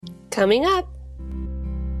Coming up.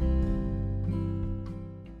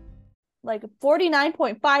 Like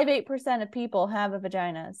 49.58% of people have a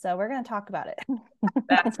vagina. So we're going to talk about it.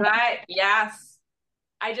 That's right. Yes.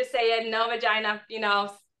 I just say it, no vagina,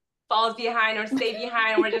 falls behind or stay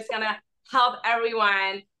behind. We're just going to help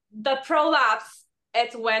everyone. The prolapse,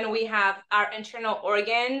 it's when we have our internal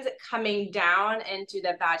organs coming down into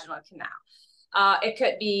the vaginal canal. It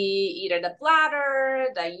could be either the bladder,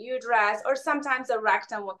 the uterus, or sometimes the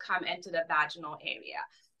rectum will come into the vaginal area.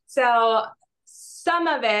 So some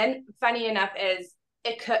of it, funny enough, is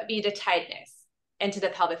it could be the tightness into the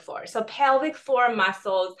pelvic floor. So pelvic floor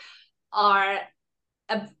muscles are,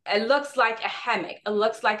 it looks like a hammock. It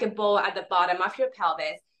looks like a bowl at the bottom of your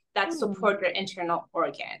pelvis that support your internal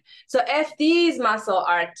organ. So if these muscles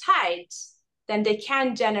are tight, then they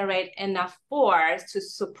can generate enough force to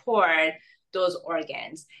support those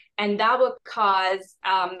organs. And that would cause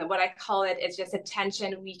what I call it is just a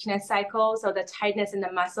tension weakness cycle. So the tightness in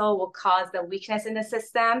the muscle will cause the weakness in the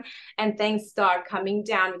system, and things start coming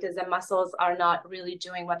down because the muscles are not really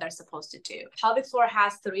doing what they're supposed to do. Pelvic floor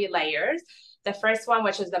has 3 layers. The first one,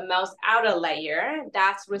 which is the most outer layer,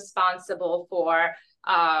 that's responsible for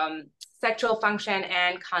sexual function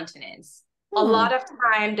and continence. A lot of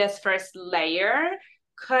time, this first layer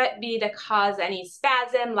could be the cause any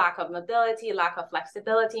spasm, lack of mobility, lack of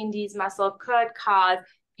flexibility in these muscles, could cause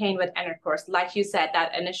pain with intercourse. Like you said,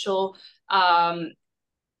 that initial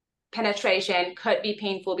penetration could be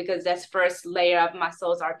painful because this first layer of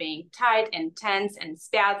muscles are being tight and tense and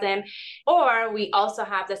spasm. Or we also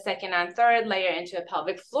have the second and third layer into a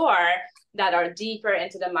pelvic floor that are deeper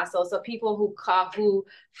into the muscle. So people who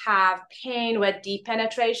have pain with deep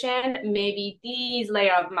penetration, maybe these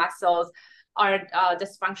layer of muscles are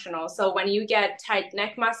dysfunctional. So when you get tight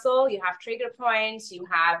neck muscle, you have trigger points, you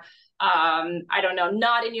have,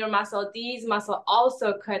 knot in your muscle. These muscle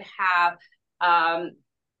also could have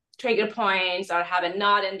trigger points or have a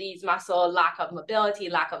knot in these muscles, lack of mobility,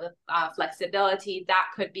 lack of flexibility. That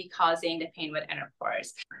could be causing the pain with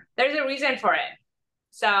intercourse. There's a reason for it.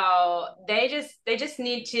 So they just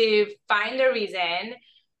need to find the reason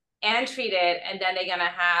and treat it, and then they're gonna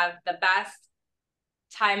have the best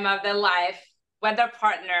time of their life with their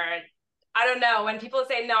partner. I don't know, when people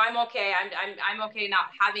say no, I'm okay, I'm okay not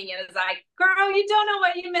having it, it's like, girl, you don't know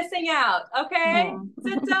what you're missing out, okay?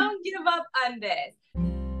 So don't give up on this.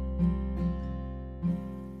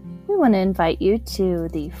 We want to invite you to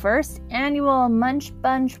the first annual Munch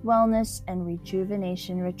Bunch Wellness and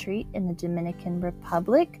Rejuvenation Retreat in the Dominican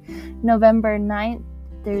Republic, November 9th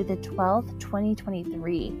through the 12th,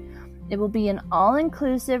 2023. It will be an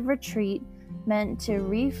all-inclusive retreat meant to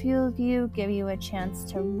refuel you, give you a chance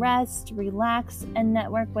to rest, relax, and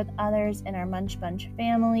network with others in our Munch Bunch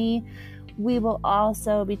family. We will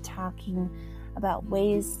also be talking about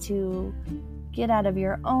ways to get out of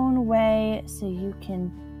your own way so you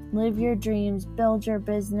can live your dreams, build your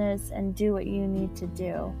business, and do what you need to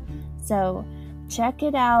do. So check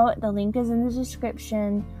it out. The link is in the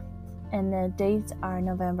description, and the dates are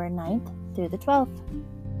November 9th through the 12th.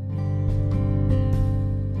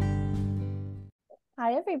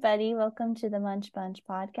 Hi, everybody. Welcome to the Munch Bunch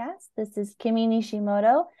podcast. This is Kimi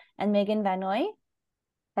Nishimoto and Megan Vanoy.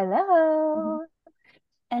 Hello.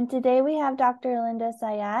 And today we have Dr. Linda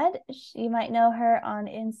Sayyad. You might know her on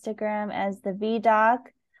Instagram as the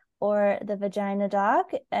V-Doc or the Vagina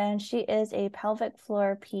Doc, and she is a pelvic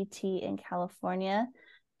floor PT in California.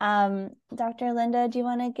 Dr. Linda, do you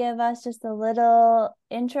want to give us just a little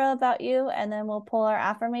intro about you, and then we'll pull our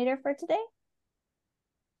affirmator for today?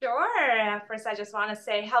 Sure. First, I just want to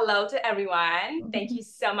say hello to everyone. Thank you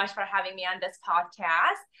so much for having me on this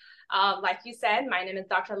podcast. Like you said, my name is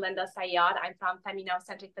Dr. Linda Sayyad. I'm from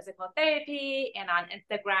Feminocentric Physical Therapy, and on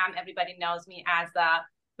Instagram, everybody knows me as the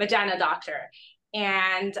Vagina Doctor.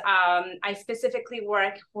 And I specifically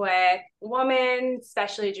work with women,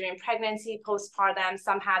 especially during pregnancy, postpartum.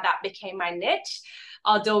 Somehow that became my niche,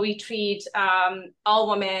 although we treat all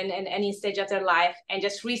women in any stage of their life. And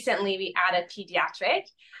just recently we added pediatric.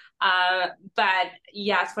 But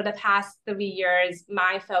yes, for the past 3 years,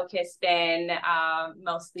 my focus been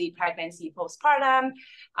mostly pregnancy, postpartum,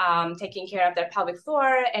 taking care of their pelvic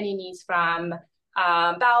floor, any needs from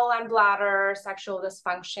bowel and bladder, sexual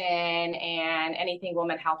dysfunction, and anything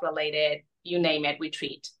woman health related, you name it, we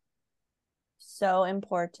treat. So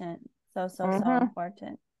important. So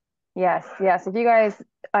important. Yes. If you guys,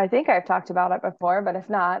 I think I've talked about it before, but if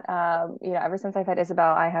not, ever since I've had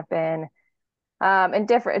Isabel, I have been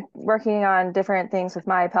working on different things with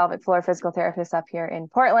my pelvic floor physical therapist up here in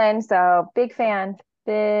Portland. So big fan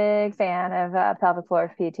big fan of pelvic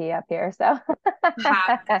floor PT up here. So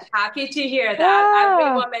Happy to hear that. Every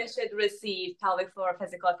ah, woman should receive pelvic floor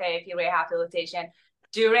physical therapy rehabilitation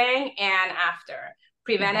during and after mhm,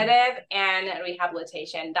 preventative and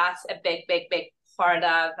rehabilitation. That's a big, big, big part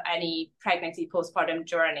of any pregnancy postpartum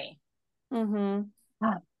journey. mhm.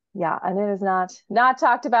 Ah, yeah, and it is not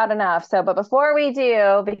talked about enough. So, but before we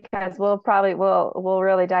do, because we'll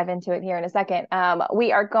really dive into it here in a second,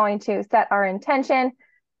 we are going to set our intention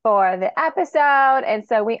for the episode. And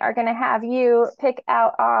so we are going to have you pick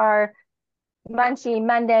out our Munchy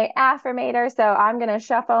Monday affirmator. So I'm going to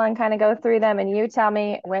shuffle and kind of go through them, and you tell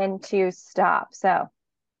me when to stop. So, all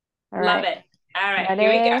Love right, it. All right, here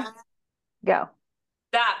we go. ready, go.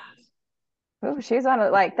 Stop. Ooh, she's on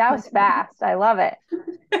it like that was fast. I love it.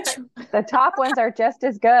 The top ones are just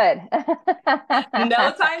as good.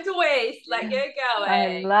 No time to waste. Like, get I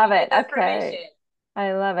going. love Give me it. the Okay. information.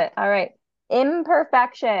 I love it. All right.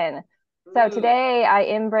 Imperfection. So Ooh, today I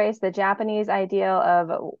embrace the Japanese ideal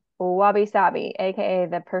of wabi sabi, aka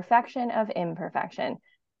the perfection of imperfection.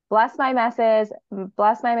 Bless my messes,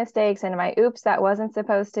 bless my mistakes, and my oops, that wasn't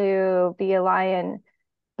supposed to be a lion,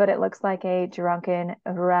 but it looks like a drunken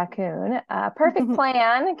raccoon. A perfect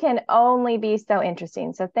plan can only be so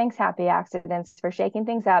interesting. So thanks, happy accidents, for shaking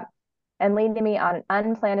things up and leading me on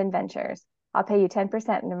unplanned adventures. I'll pay you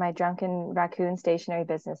 10% when my drunken raccoon stationery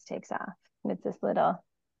business takes off. And it's this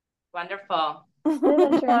wonderful.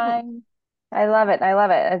 little shrine. I love it. I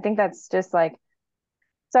love it. I think that's just like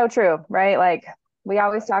so true, right? Like we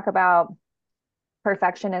always talk about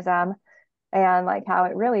perfectionism and like how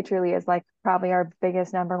it really truly is like probably our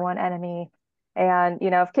biggest number one enemy. And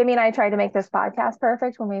if Kimmy and I tried to make this podcast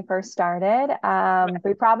perfect when we first started,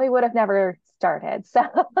 we probably would have never started. So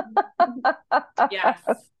Yes.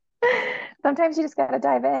 sometimes you just got to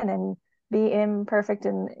dive in and be imperfect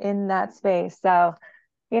in that space. So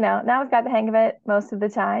now we've got the hang of it most of the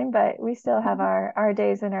time, but we still have our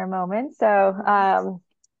days and our moments. So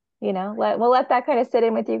we'll let that kind of sit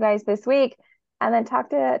in with you guys this week, and then talk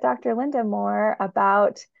to Dr. Linda more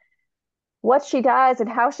about what she does and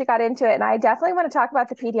how she got into it. And I definitely want to talk about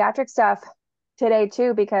the pediatric stuff today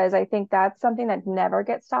too, because I think that's something that never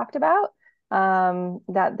gets talked about.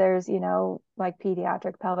 That there's, like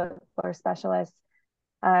pediatric pelvic floor specialists,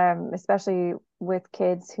 especially with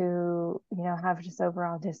kids who, have just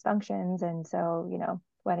overall dysfunctions. And so,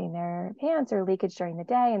 wetting their pants or leakage during the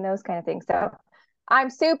day and those kind of things. So I'm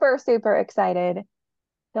super, super excited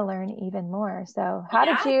to learn even more. So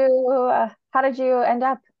Yeah. how did you end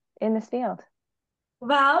up in this field?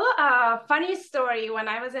 Well, funny story. When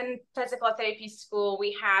I was in physical therapy school,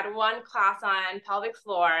 we had one class on pelvic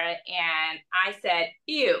floor, and I said,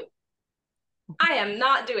 ew, I am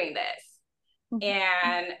not doing this.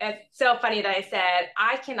 And it's so funny that I said,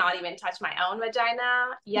 I cannot even touch my own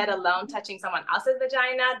vagina, yet alone touching someone else's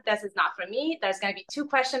vagina. This is not for me. There's going to be 2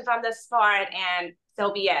 questions on this part, and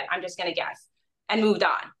so be it. I'm just going to guess, and moved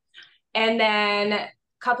on. And then a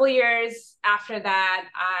couple years after that,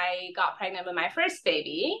 I got pregnant with my first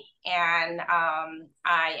baby, and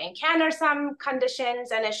I encountered some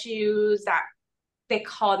conditions and issues that they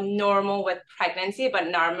call normal with pregnancy, but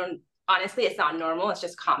normal, honestly, it's not normal. It's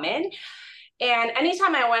just common. And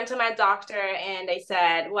anytime I went to my doctor and they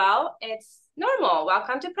said, well, it's normal,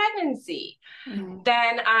 welcome to pregnancy. Mhm.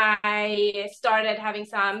 Then I started having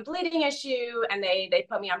some bleeding issue, and they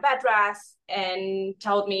put me on bed rest and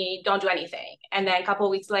told me don't do anything. And then a couple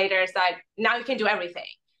of weeks later, it's like, now you can do everything.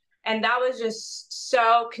 And that was just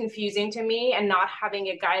so confusing to me, and not having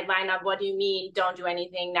a guideline of what do you mean, don't do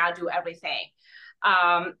anything, now do everything.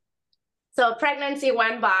 Um, so pregnancy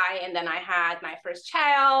went by, and then I had my first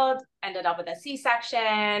child, ended up with a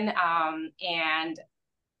C-section, and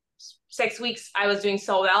 6 weeks I was doing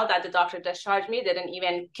so well that the doctor discharged me, didn't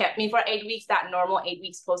even keep me for 8 weeks, that normal 8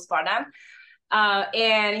 weeks postpartum.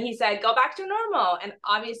 And he said, go back to normal. And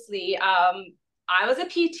obviously, I was a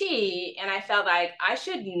PT, and I felt like I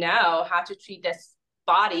should know how to treat this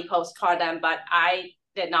body postpartum, but I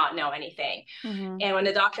did not know anything. Mhm. And when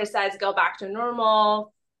the doctor says, go back to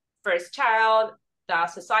normal, first child, the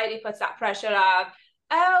society puts that pressure of,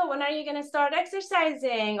 oh, when are you going to start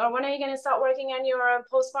exercising? Or when are you going to start working on your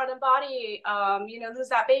postpartum body, lose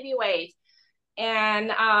that baby weight?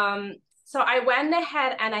 And so I went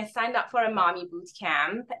ahead and I signed up for a mommy boot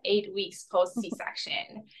camp, 8 weeks post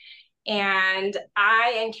C-section. And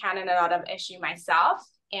I encountered a lot of issue myself.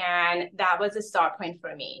 And that was a start point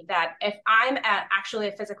for me, that if I'm actually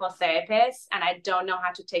a physical therapist and I don't know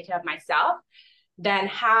how to take care of myself, then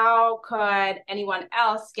how could anyone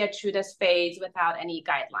else get through this phase without any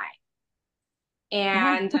guideline?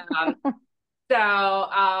 And So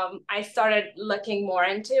I started looking more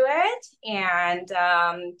into it and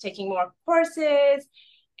taking more courses.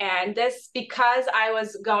 And this, because I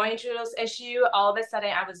was going through those issues, all of a sudden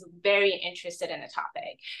I was very interested in the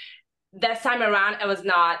topic. This time around, it was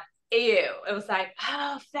not ew. It was like,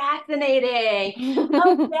 oh, fascinating.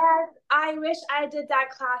 Oh, yes, I wish I did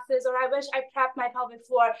that classes, or I wish I prepped my pelvic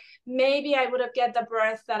floor. Maybe I would have get the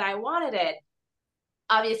birth that I wanted it.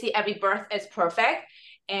 Obviously, every birth is perfect,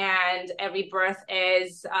 and every birth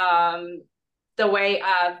is the way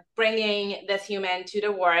of bringing this human to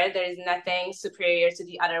the world. There is nothing superior to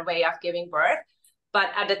the other way of giving birth. But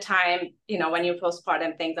at the time, when you're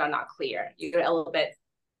postpartum, things are not clear. You're a little bit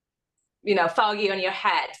foggy on your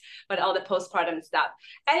head, but all the postpartum stuff.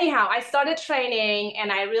 Anyhow, I started training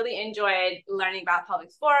and I really enjoyed learning about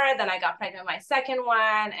pelvic floor. Then I got pregnant with my second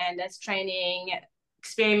one, and this training,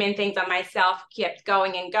 experimenting things on myself, kept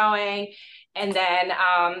going and going. And then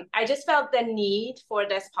I just felt the need for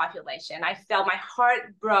this population. I felt my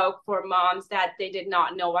heart broke for moms that they did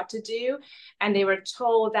not know what to do. And they were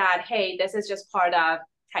told that, hey, this is just part of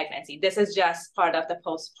pregnancy. This is just part of the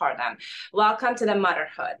postpartum. Welcome to the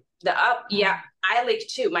motherhood. Yeah, I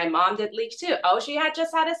leaked too. My mom did leak too. Oh, she had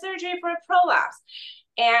just had a surgery for a prolapse.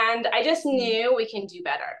 And I just knew we can do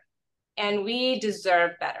better and we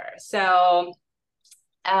deserve better. So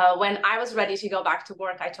when I was ready to go back to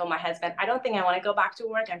work, I told my husband, I don't think I want to go back to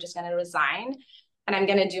work. I'm just going to resign and I'm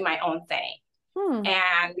going to do my own thing.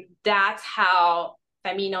 And that's how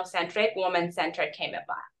feminocentric, woman-centered came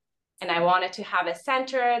about. And I wanted to have a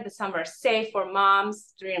center that's somewhere safe for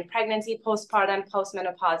moms during pregnancy, postpartum,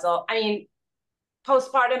 postmenopausal. I mean,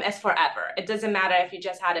 postpartum is forever. It doesn't matter if you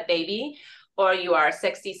just had a baby or you are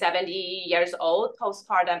 60, 70 years old,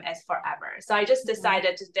 postpartum is forever. So I just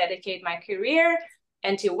decided to dedicate my career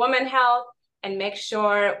into women health and make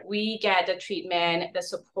sure we get the treatment, the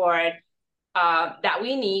support that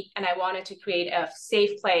we need. And I wanted to create a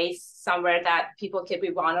safe place, somewhere that people could be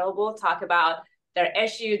vulnerable, talk about their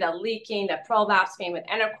issue, the leaking, the prolapse, pain with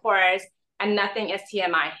intercourse, and nothing is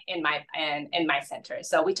TMI in my center.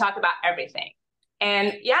 So we talk about everything.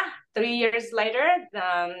 And yeah, 3 years later,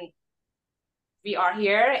 we are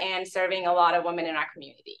here and serving a lot of women in our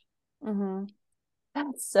community.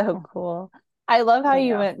 That's so cool. I love how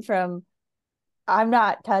you went from, I'm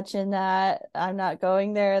not touching that, I'm not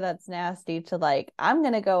going there, that's nasty, to like, I'm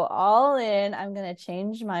going to go all in, I'm going to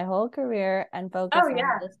change my whole career and focus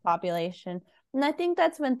on this population. And I think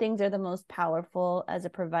that's when things are the most powerful as a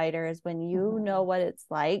provider, is when you know what it's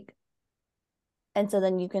like. And so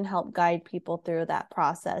then you can help guide people through that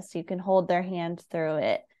process. You can hold their hand through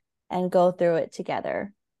it and go through it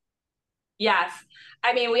together. Yes.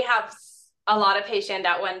 I mean, we have a lot of patients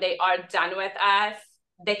that when they are done with us,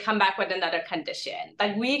 they come back with another condition.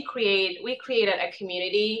 Like we created a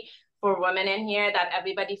community for women in here that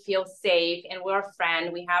everybody feels safe, and we're a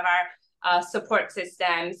friend. We have our support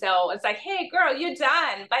system. So it's like, hey girl, you're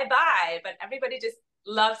done, bye-bye. But everybody just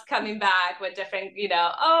loves coming back with different,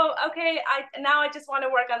 oh, okay, now I just want to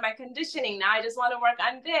work on my conditioning. Now I just want to work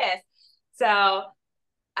on this. So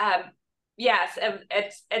yes,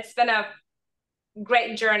 it's been a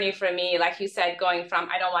great journey for me. Like you said, going from,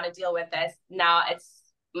 I don't want to deal with this, now it's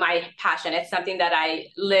my passion. It's something that I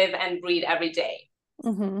live and breathe every day.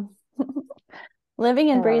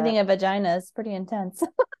 Living and breathing a vagina is pretty intense.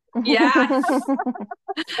 Yeah.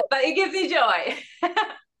 But it gives me joy.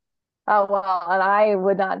 Oh, well, and I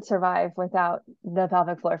would not survive without the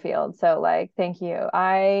pelvic floor field. So like, thank you.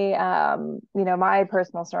 My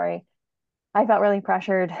personal story, I felt really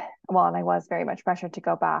pressured. Well, and I was very much pressured to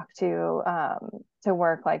go back to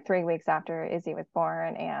work like 3 weeks after Izzy was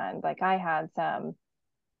born. And like, I had some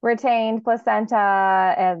retained placenta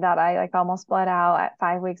and that I like almost bled out at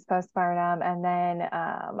 5 weeks postpartum. And then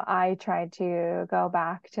I tried to go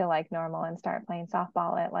back to like normal and start playing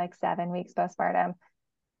softball at like 7 weeks postpartum.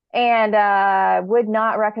 And would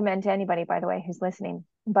not recommend to anybody, by the way, who's listening.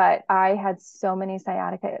 But I had so many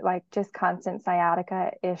sciatica, like just constant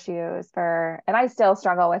sciatica issues and I still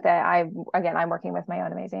struggle with it. I'm working with my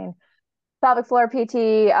own amazing pelvic floor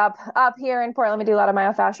PT up here in Portland. We do a lot of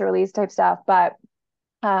myofascial release type stuff, but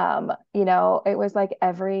it was like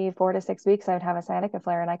every 4 to 6 weeks I would have a sciatica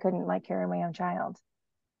flare and I couldn't like carry my own child.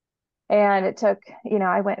 And it took,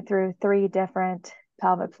 I went through 3 different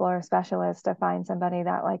pelvic floor specialists to find somebody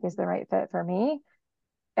that like is the right fit for me.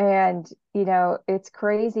 And, it's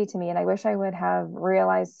crazy to me. And I wish I would have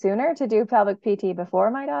realized sooner to do pelvic PT before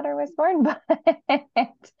my daughter was born, but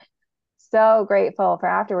so grateful for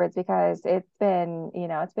afterwards, because it's been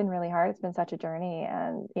really hard. It's been such a journey,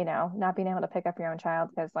 and, not being able to pick up your own child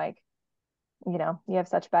because like, you have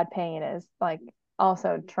such bad pain is like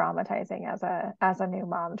also traumatizing as a new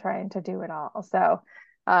mom trying to do it all. So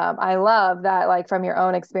I love that, like from your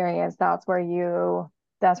own experience, that's where you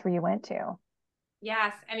went to.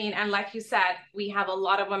 Yes. I mean, and like you said, we have a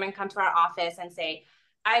lot of women come to our office and say,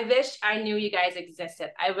 I wish I knew you guys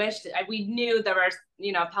existed. I wish we knew there was,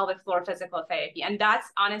 pelvic floor physical therapy. And that's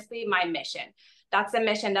honestly my mission. That's a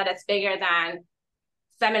mission that it's bigger than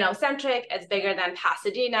feminocentric, it's bigger than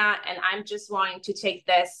Pasadena. And I'm just wanting to take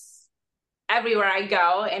this everywhere I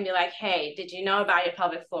go and be like, hey, did you know about your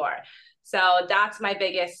pelvic floor? So that's my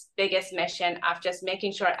biggest mission of just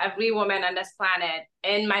making sure every woman on this planet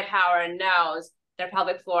in my power knows their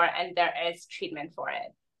pelvic floor and there is treatment for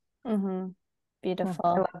it. Mm-hmm. Beautiful. I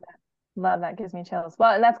love that. Love that. Gives me chills.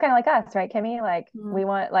 Well, and that's kind of like us, right, Kimmy? Like we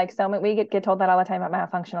want, like, so many, we get told that all the time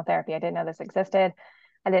about myofunctional therapy. I didn't know this existed.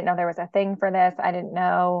 I didn't know there was a thing for this. I didn't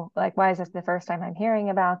know, like, why is this the first time I'm hearing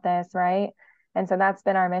about this, right? And so that's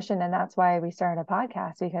been our mission, and that's why we started a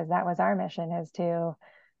podcast, because that was our mission, is to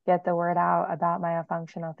get the word out about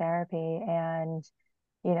myofunctional therapy and,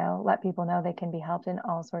 let people know they can be helped in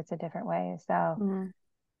all sorts of different ways. So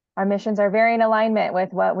our missions are very in alignment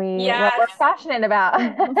with what we're passionate about.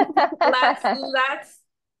 let's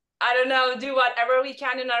I don't know, do whatever we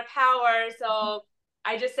can in our power. So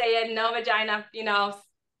I just say no vagina,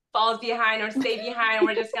 falls behind or stay behind.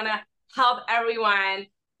 We're just gonna help everyone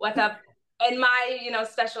with in my,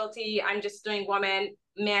 specialty, I'm just doing women,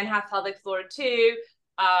 men have pelvic floor too.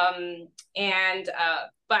 But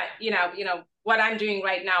what I'm doing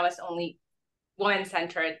right now is only woman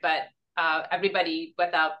centered, but everybody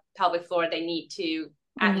with a pelvic floor, they need to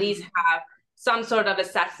at least have some sort of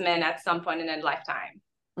assessment at some point in their lifetime.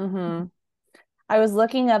 Mm-hmm. I was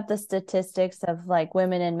looking up the statistics of like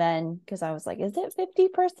women and men, because I was like, is it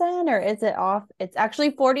 50% or is it off? It's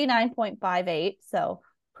actually 49.58, so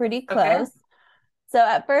pretty close. Okay. So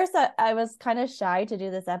at first I was kind of shy to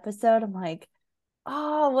do this episode. I'm like,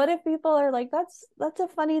 oh, what if people are like, that's a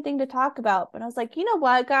funny thing to talk about? But I was like, you know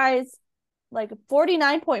what, guys? Like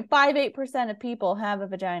 49.58% of people have a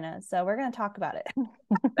vagina. So we're going to talk about it.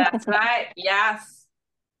 That's right. Yes.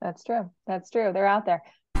 That's true. That's true. They're out there.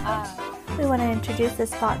 We want to introduce the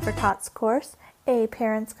Spot for Tots course, a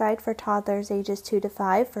parent's guide for toddlers ages 2 to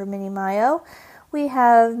 5 for mini myo. We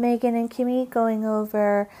have Megan and Kimmy going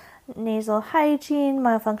over nasal hygiene,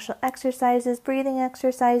 myofunctional exercises, breathing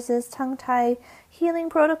exercises, tongue tie healing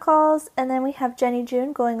protocols, and then we have Jenny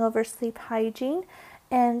June going over sleep hygiene,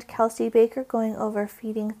 and Kelsey Baker going over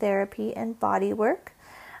feeding therapy and body work.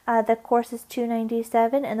 The course is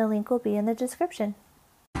 $297, and the link will be in the description.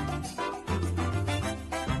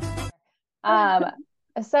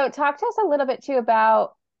 So talk to us a little bit too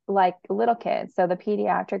about like little kids. So the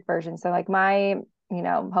pediatric version. So like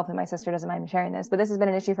hopefully my sister doesn't mind me sharing this, but this has been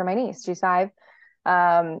an issue for my niece. She's 5.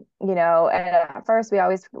 And at first we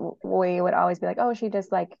would always be like, oh, she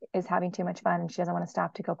just like is having too much fun and she doesn't want to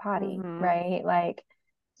stop to go potty. Right. Like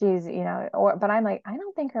she's, but I'm like, I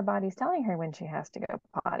don't think her body's telling her when she has to go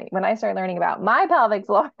potty. When I started learning about my pelvic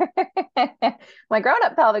floor, my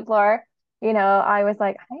grown-up pelvic floor, I was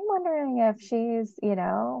like, I'm wondering if she's,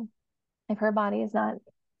 if her body is not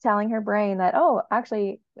telling her brain that, oh,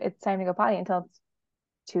 actually it's time to go potty until it's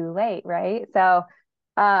too late. Right. So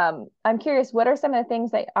I'm curious, what are some of the things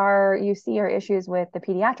that you see are issues with the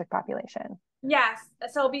pediatric population? Yes.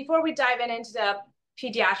 So before we dive into the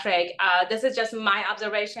pediatric, this is just my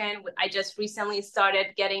observation. I just recently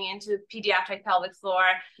started getting into pediatric pelvic floor.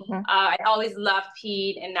 I always loved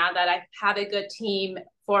ped, and now that I have a good team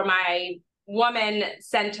for my woman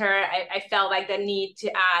center, I felt like the need to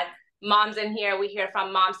add moms in here. We hear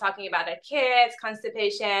from moms talking about their kids,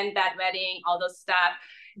 constipation, bedwetting, all those stuff.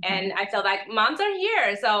 And I feel like moms are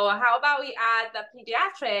here. So how about we add the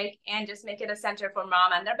pediatric and just make it a center for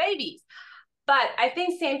mom and their babies? But I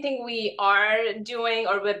think same thing we are doing,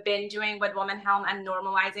 or we've been doing with woman health and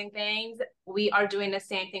normalizing things. We are doing the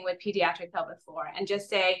same thing with pediatric pelvic floor and just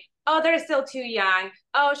say, oh, they're still too young.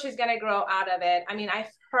 Oh, she's going to grow out of it. I mean,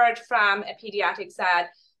 I've heard from a pediatric side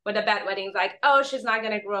with the bedwettings, like, oh, she's not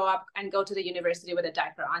going to grow up and go to the university with a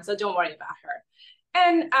diaper on. So don't worry about her.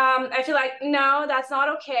 And I feel like, no, that's not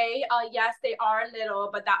okay. Yes, they are little,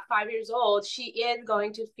 but that 5 years old, she is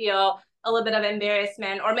going to feel a little bit of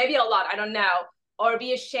embarrassment, or maybe a lot, I don't know, or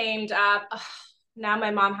be ashamed of, oh, now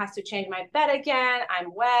my mom has to change my bed again,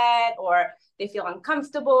 I'm wet, or they feel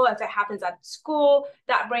uncomfortable. If it happens at school,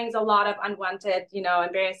 that brings a lot of unwanted,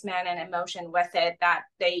 embarrassment and emotion with it, that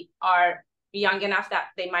they are young enough that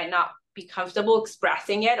they might not be comfortable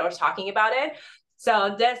expressing it or talking about it.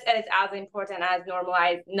 So this is as important as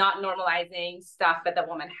not normalizing stuff with the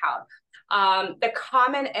woman health. The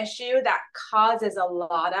common issue that causes a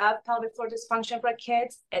lot of pelvic floor dysfunction for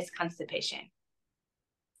kids is constipation.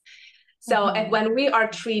 So when we are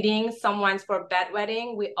treating someone for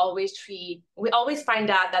bedwetting, we always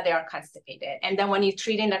find out that they are constipated. And then when you're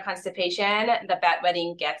treating the constipation, the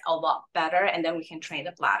bedwetting gets a lot better, and then we can train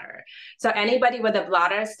the bladder. So anybody with a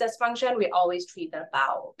bladder dysfunction, we always treat their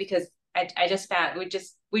bowel, because I just found we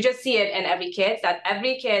just see it in every kid, that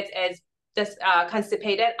every kid is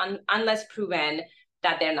constipated unless proven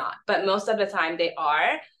that they're not. But most of the time they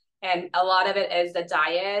are. And a lot of it is the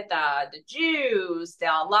diet, the juice,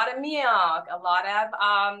 a lot of milk, a lot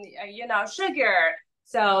of, sugar.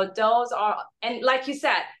 So those are, and like you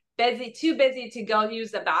said, too busy to go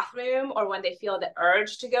use the bathroom, or when they feel the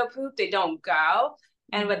urge to go poop, they don't go.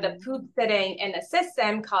 And with the poop sitting in the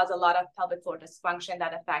system, cause a lot of pelvic floor dysfunction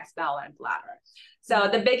that affects bowel and bladder. So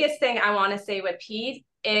the biggest thing I want to say with peds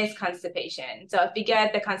is constipation. So if we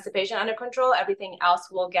get the constipation under control, everything else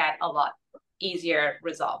will get a lot easier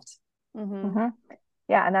resolved.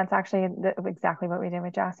 Yeah, and that's actually exactly what we did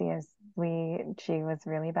with Jassy. She was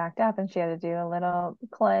really backed up, and she had to do a little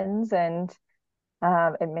cleanse, and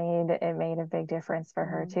it made a big difference for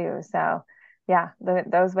her too. So yeah,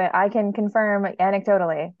 those went, I can confirm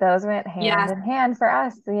anecdotally, those went hand in hand for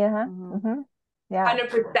us. Yeah. Yeah.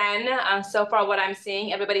 100%. So far what I'm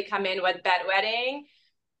seeing, everybody come in with bedwetting,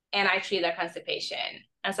 and I treat their constipation.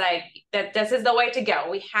 It's like this is the way to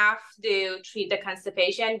go. We have to treat the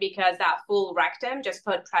constipation, because that full rectum just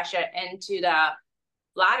put pressure into the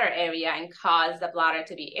bladder area and cause the bladder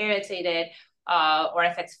to be irritated. Or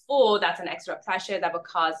if it's full, that's an extra pressure that will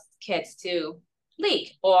cause kids to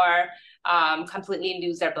leak or completely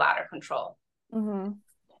lose their bladder control.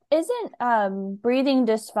 Isn't breathing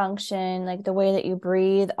dysfunction, like the way that you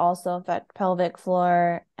breathe, also affect pelvic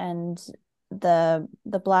floor and the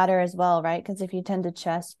bladder as well, right? Because if you tend to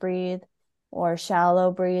chest breathe or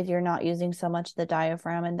shallow breathe, you're not using so much the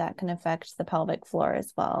diaphragm, and that can affect the pelvic floor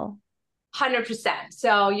as well. 100%.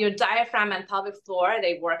 So your diaphragm and pelvic floor,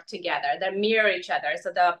 they work together. They mirror each other.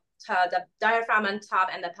 So the diaphragm on top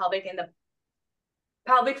and the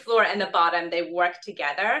pelvic floor and the bottom, they work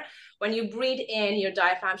together. When you breathe in, your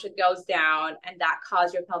diaphragm should goes down, and that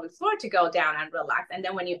causes your pelvic floor to go down and relax. And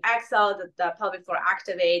then when you exhale, the pelvic floor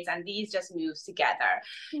activates, and these just moves together.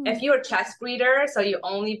 If you're a chest breather, so you're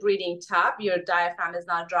only breathing top, your diaphragm is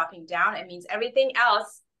not dropping down, it means everything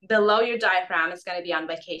else below your diaphragm is going to be on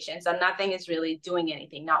vacation. So nothing is really doing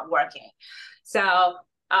anything, not working. So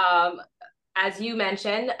as you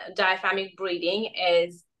mentioned, diaphragmic breathing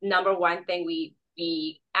is number one thing we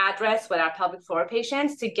address with our pelvic floor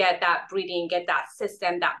patients to get that breathing, get that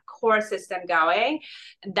system, that core system going.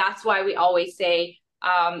 And that's why we always say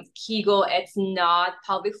Kegel, it's not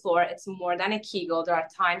pelvic floor, it's more than a Kegel. There are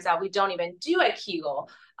times that we don't even do a Kegel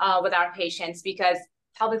with our patients, because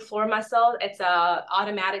pelvic floor muscle, it's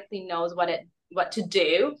automatically knows what to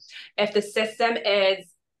do. If the system is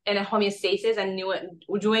in a homeostasis and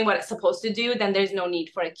doing what it's supposed to do, then there's no need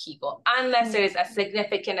for a Kegel, unless there's a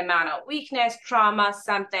significant amount of weakness, trauma,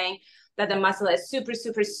 something that the muscle is super,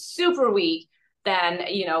 super, super weak. Then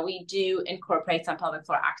we do incorporate some pelvic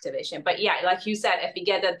floor activation. But yeah, like you said, if we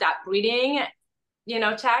get that breathing,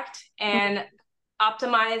 checked and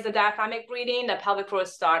optimize the diaphragmic breathing, the pelvic floor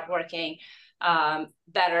start working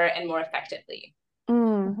better and more effectively.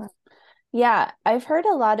 Yeah, I've heard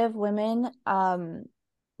a lot of women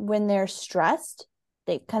when they're stressed,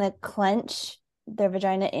 they kind of clench their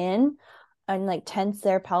vagina in and like tense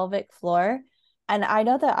their pelvic floor. And I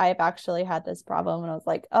know that I've actually had this problem, and I was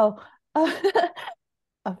like, oh,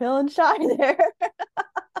 I'm feeling shy there.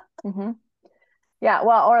 Yeah,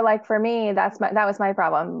 well, or like for me, that was my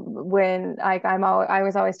problem when I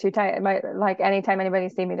was always too tight. Like anytime anybody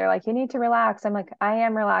see me, they're like, you need to relax. I'm like, I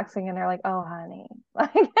am relaxing, and they're like, oh, honey,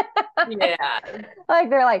 like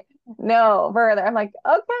they're like, no, further. I'm like,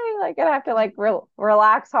 okay, like I have to like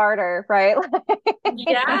relax harder, right?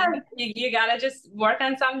 Yeah, you gotta just work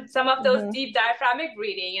on some of those deep diaphragmic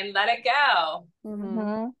breathing and let it go.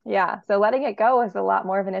 Yeah, so letting it go was a lot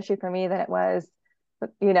more of an issue for me than it was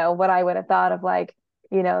what I would have thought of, like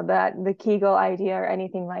that the Kegel idea or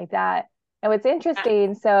anything like that. And what's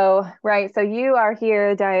interesting, so you are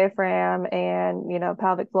here, diaphragm and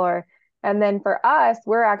pelvic floor, and then for us,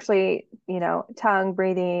 we're actually tongue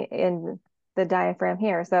breathing in the diaphragm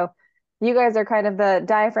here. So you guys are kind of the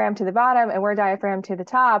diaphragm to the bottom, and we're diaphragm to the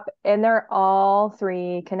top, and they're all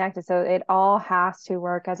three connected. So it all has to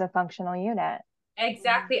work as a functional unit.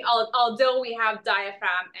 Exactly. Although we have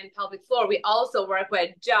diaphragm and pelvic floor, we also work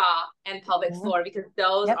with jaw and pelvic floor because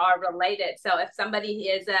those Yep. are related. So if somebody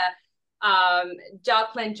is a jaw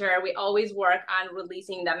clincher, we always work on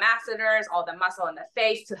releasing the masseters, all the muscle in the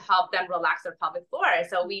face to help them relax their pelvic floor.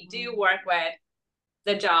 So we do work with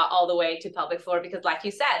the jaw all the way to pelvic floor because, like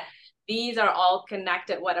you said, these are all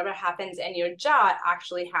connected. Whatever happens in your jaw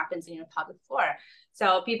actually happens in your pelvic floor.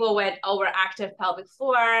 So people with overactive pelvic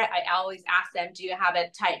floor, I always ask them, do you have a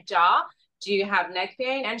tight jaw? Do you have neck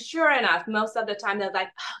pain? And sure enough, most of the time they're like,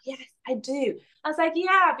 oh, yes, I do. I was like,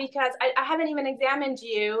 yeah, because I haven't even examined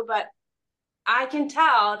you, but I can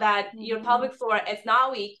tell that your pelvic floor is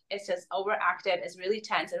not weak. It's just overactive. It's really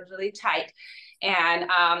tense. It's really tight. And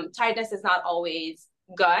tightness is not always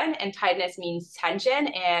good. And tightness means tension.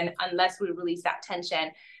 And unless we release that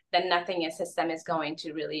tension, then nothing in system is going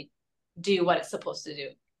to really do what it's supposed to do.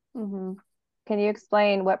 Can you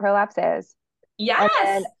explain what prolapse is? Yes.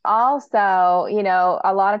 And also, you know,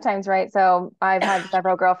 a lot of times, right? So I've had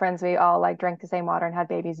several girlfriends, we all like drank the same water and had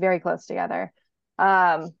babies very close together.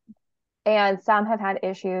 And some have had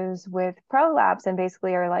issues with prolapse and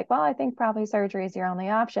basically are like, well, I think probably surgery is your only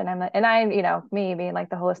option. I'm like, and I, you know, me being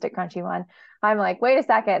like the holistic crunchy one, I'm like, wait a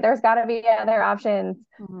second, there's got to be other options.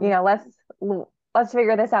 You know, let's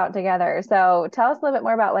figure this out together. So tell us a little bit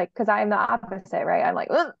more about like, because I'm the opposite, right? I'm like,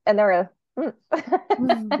 and they're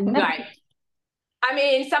right. I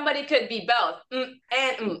mean, somebody could be both.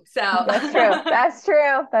 So that's true. That's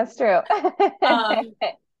true. That's true.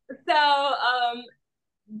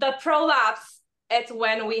 The prolapse, it's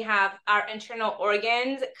when we have our internal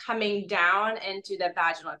organs coming down into the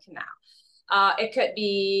vaginal canal. It could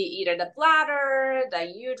be either the bladder, the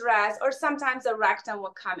uterus, or sometimes the rectum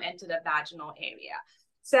will come into the vaginal area.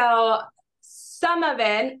 So some of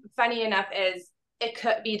it, funny enough, is it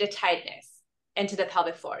could be the tightness into the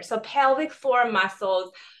pelvic floor. So pelvic floor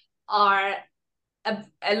muscles are,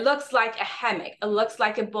 it looks like a hammock. It looks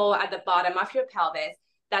like a bowl at the bottom of your pelvis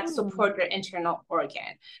that support your internal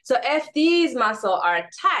organ. So if these muscles are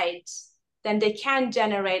tight, then they can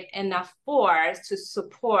generate enough force to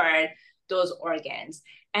support those organs.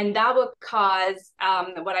 And that would cause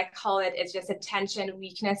what I call it is just a tension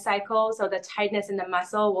weakness cycle. So the tightness in the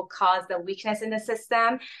muscle will cause the weakness in the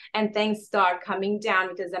system and things start coming down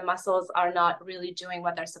because the muscles are not really doing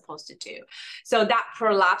what they're supposed to do. So that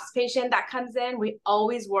prolapse patient that comes in, we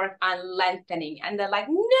always work on lengthening. And they're like,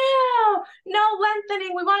 no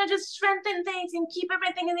lengthening. We want to just strengthen things and keep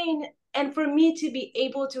everything in. And for me to be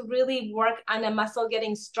able to really work on the muscle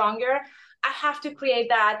getting stronger, I have to create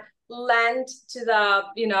that length to the,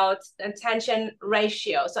 you know, tension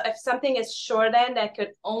ratio. So if something is shortened, that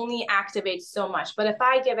could only activate so much. But if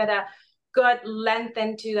I give it a good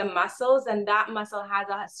lengthen to the muscles, then that muscle has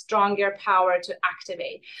a stronger power to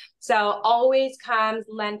activate. So always comes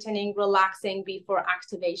lengthening, relaxing before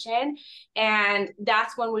activation. And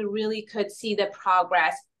that's when we really could see the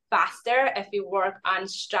progress faster if we work on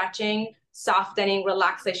stretching, softening,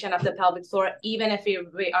 relaxation of the pelvic floor, even if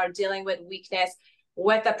we are dealing with weakness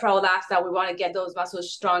with the prolapse that we want to get those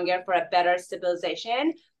muscles stronger for a better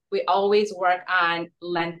stabilization. We always work on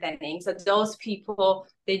lengthening. So those people,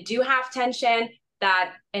 they do have tension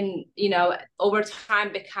that, and you know, over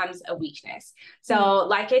time becomes a weakness. So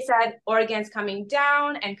like I said, organs coming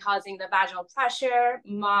down and causing the vaginal pressure.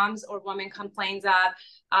 Moms or women complains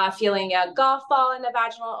of feeling a golf ball in the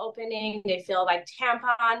vaginal opening. They feel like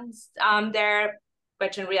tampons there,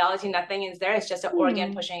 but in reality, nothing is there. It's just an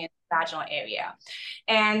organ pushing in the vaginal area.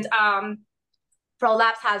 And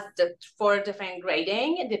prolapse has the 4 different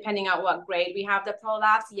grading. Depending on what grade we have the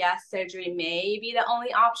prolapse, yes, surgery may be the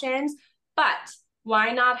only options, but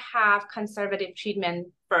why not have conservative treatment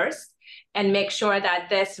first and make sure that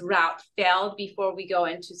this route failed before we go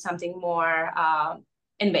into something more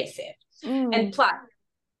invasive? And plus,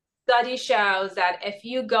 study shows that if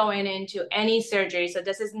you go into any surgery, so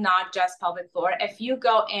this is not just pelvic floor, if you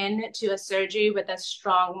go into a surgery with a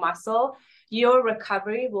strong muscle, your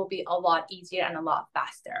recovery will be a lot easier and a lot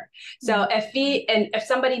faster. So if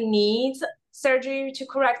somebody needs surgery to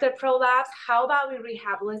correct their prolapse, how about we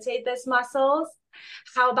rehabilitate these muscles?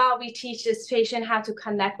 How about we teach this patient how to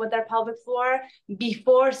connect with their pelvic floor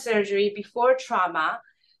before surgery, before trauma?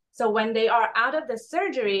 So when they are out of the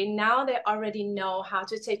surgery, now they already know how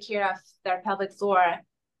to take care of their pelvic floor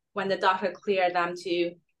when the doctor cleared them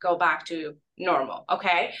to go back to normal,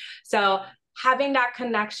 okay? So having that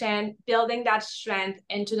connection, building that strength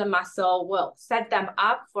into the muscle will set them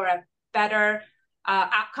up for a better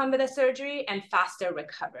outcome with the surgery and faster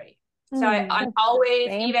recovery. So I always,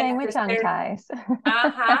 same even thing with tongue ties.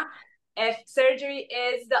 If surgery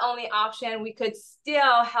is the only option, we could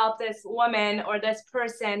still help this woman or this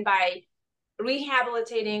person by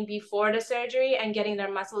rehabilitating before the surgery and getting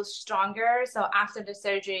their muscles stronger. So after the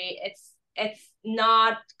surgery, it's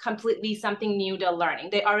not completely something new they're learning.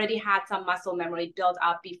 They already had some muscle memory built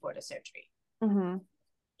up before the surgery. Mm-hmm.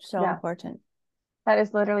 So important. That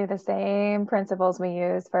is literally the same principles we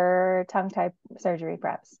use for tongue type surgery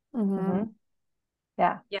preps. Mm-hmm.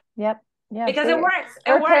 Yeah. Yep. Yeah. Because it works.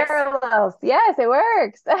 It works. Parallels. Yes, it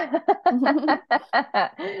works.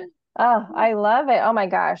 Oh, I love it. Oh my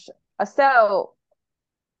gosh. So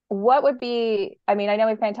what would be, I mean, I know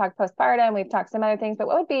we've kind of talked postpartum, we've talked some other things, but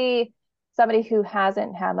what would be somebody who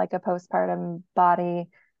hasn't had like a postpartum body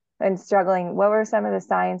and struggling? What were some of the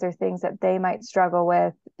signs or things that they might struggle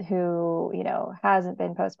with who, you know, hasn't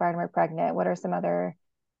been postpartum or pregnant? What are some other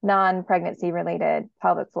non-pregnancy related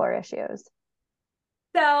pelvic floor issues?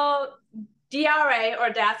 So DRA or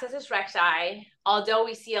diastasis recti, although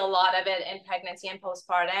we see a lot of it in pregnancy and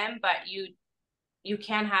postpartum, but you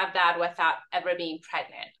can't have that without ever being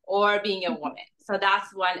pregnant or being a woman. So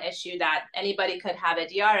that's one issue that anybody could have a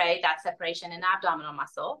DRA, that's separation in abdominal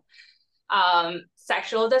muscle.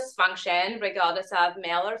 Sexual dysfunction, regardless of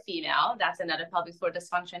male or female, that's another pelvic floor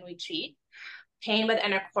dysfunction we treat. Pain with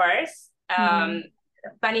intercourse.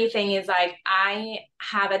 Funny thing is, like, I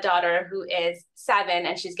have a daughter who is 7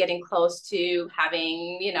 and she's getting close to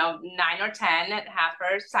having, 9 or 10 at half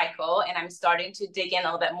her cycle. And I'm starting to dig in a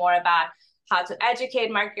little bit more about how to educate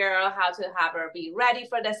my girl, how to have her be ready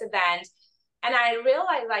for this event. And I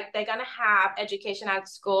realized, like, they're going to have education at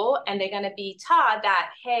school and they're going to be taught that,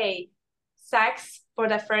 hey, sex for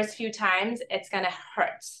the first few times, it's going to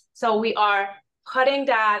hurt. So we are putting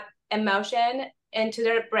that emotion into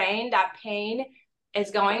their brain, that pain is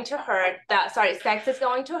going to hurt, sex is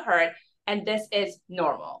going to hurt, and this is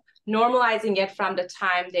normal. Normalizing it from the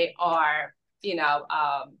time they are, 10,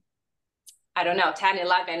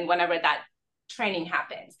 11, whenever that training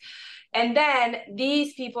happens. And then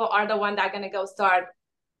these people are the one that are going to go start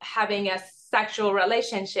having a sexual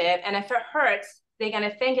relationship. And if it hurts, they're going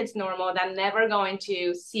to think it's normal. They're never going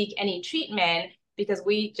to seek any treatment because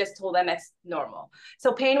we just told them it's normal.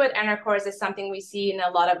 So pain with intercourse is something we see in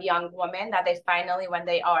a lot of young women that they finally, when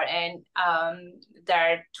they are in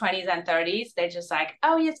their 20s and 30s, they're just like,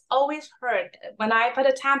 oh, it's always hurt. When I put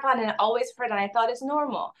a tampon in, it always hurt, and I thought it's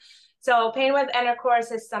normal. So pain with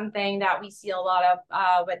intercourse is something that we see a lot of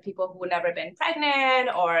with people who never been pregnant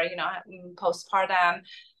or, postpartum.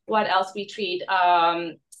 What else we treat?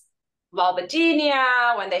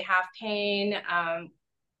 Vulvodynia, when they have pain,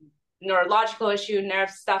 neurological issue, nerve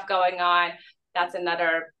stuff going on. That's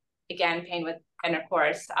another, again, pain with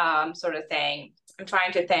intercourse sort of thing. I'm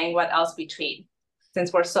trying to think what else we treat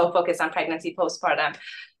since we're so focused on pregnancy, postpartum.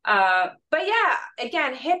 But yeah,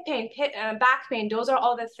 again, hip pain, back pain, those are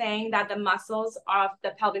all the things that the muscles of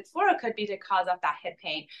the pelvic floor could be the cause of that hip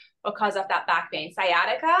pain or cause of that back pain.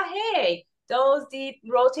 Sciatica, hey, those deep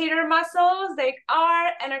rotator muscles, they are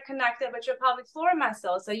interconnected with your pelvic floor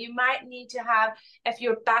muscles. So you might need to have, if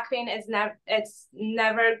your back pain is never,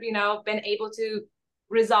 been able to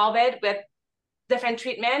resolve it with different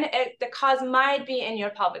treatment, the cause might be in your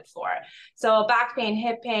pelvic floor. So back pain,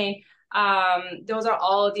 hip pain, those are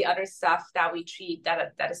all the other stuff that we treat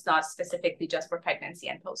that is not specifically just for pregnancy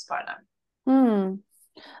and postpartum.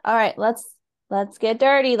 All right, let's get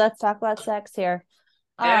dirty. Let's talk about sex here.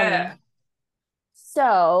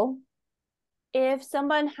 So if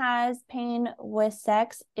someone has pain with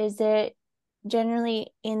sex, is it generally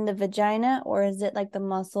in the vagina or is it like the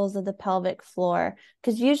muscles of the pelvic floor?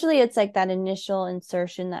 Because usually it's like that initial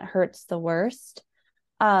insertion that hurts the worst.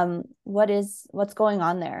 What's going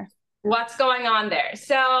on there? What's going on there?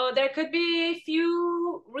 So there could be a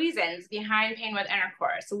few reasons behind pain with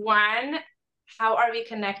intercourse. One, how are we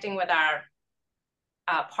connecting with our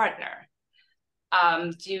partner?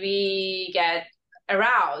 Do we get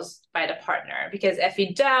aroused by the partner? Because if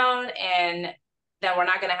we don't, and then we're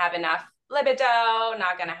not going to have enough libido,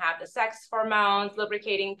 not going to have the sex hormones,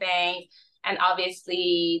 lubricating things, and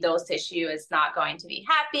obviously those tissue is not going to be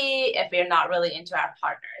happy if we're not really into our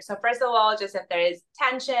partner. So first of all, just if there is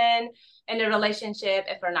tension in the relationship,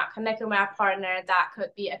 if we're not connected with our partner, that could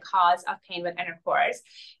be a cause of pain with intercourse.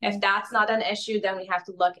 If that's not an issue, then we have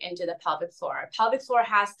to look into the pelvic floor. Pelvic floor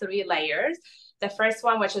has 3 layers. The first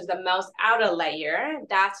one, which is the most outer layer,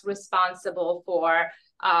 that's responsible for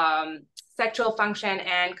sexual function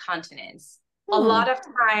and continence. A lot of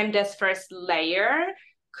time, this first layer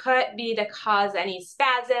could be the cause any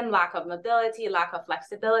spasm, lack of mobility, lack of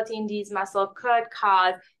flexibility in these muscles could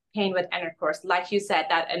cause pain with intercourse. Like you said,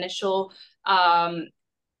 that initial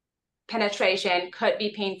penetration could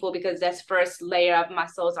be painful because this first layer of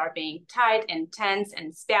muscles are being tight and tense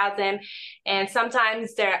and spasm. And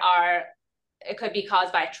sometimes it could be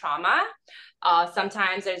caused by trauma.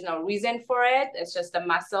 Sometimes there's no reason for it. It's just the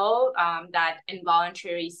muscle that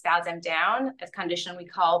involuntarily spasm down, a condition we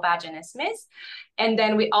call vaginismus. And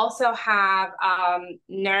then we also have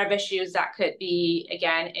nerve issues that could be,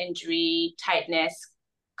 again, injury, tightness,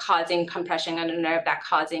 causing compression on the nerve, that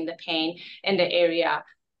causing the pain in the area.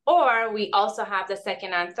 Or we also have the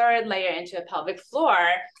second and third layer into the pelvic floor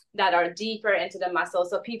that are deeper into the muscle.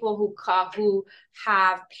 So people who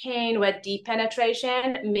have pain with deep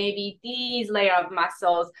penetration, maybe these layer of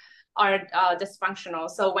muscles are dysfunctional.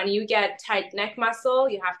 So when you get tight neck muscle,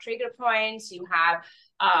 you have trigger points, you have,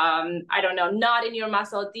 I don't know, knot in your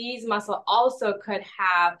muscle. These muscle also could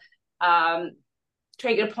have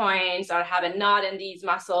trigger points or have a knot in these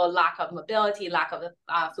muscles, lack of mobility, lack of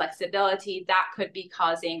flexibility, that could be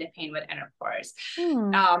causing the pain with intercourse.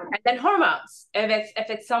 And then hormones. If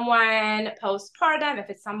it's someone postpartum, if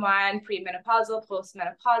it's someone premenopausal,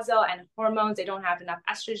 postmenopausal, and hormones, they don't have enough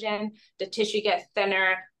estrogen, the tissue gets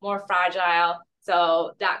thinner, more fragile.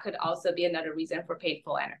 So that could also be another reason for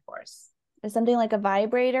painful intercourse. Does something like a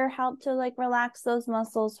vibrator help to like relax those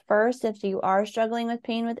muscles first if you are struggling with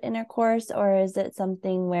pain with intercourse, or is it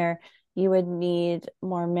something where you would need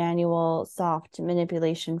more manual soft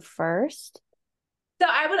manipulation first? So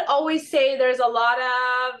I would always say there's a lot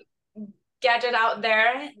of gadget out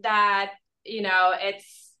there that,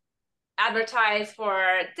 it's advertised for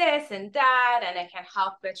this and that, and it can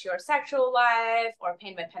help with your sexual life or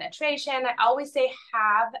pain with penetration. I always say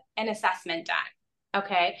have an assessment done.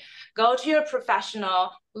 Okay, go to your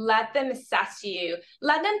professional, let them assess you,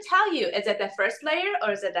 let them tell you, is it the first layer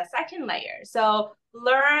or is it the second layer? So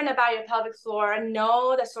learn about your pelvic floor,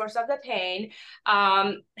 know the source of the pain,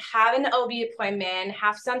 have an OB appointment,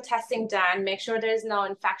 have some testing done, make sure there's no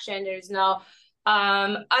infection, there's no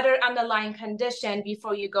other underlying condition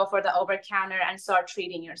before you go for the over-counter and start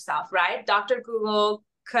treating yourself, right? Dr. Google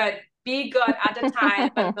could be good at the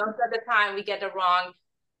time, but most of the time we get the wrong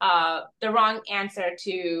answer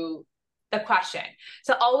to the question.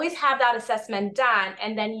 So always have that assessment done.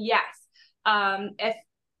 And then yes,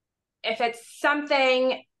 if it's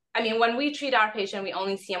something, I mean, when we treat our patient, we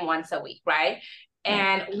only see them once a week, right?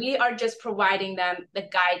 And we are just providing them the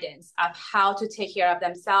guidance of how to take care of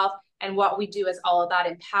themselves. And what we do is all about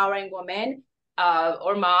empowering women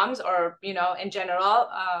or moms or, in general,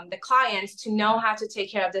 the clients to know how to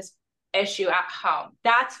take care of this issue at home.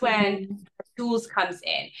 That's when tools comes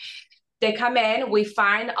in. They come in, we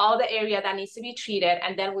find all the area that needs to be treated,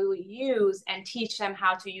 and then we will use and teach them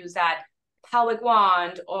how to use that pelvic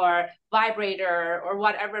wand or vibrator or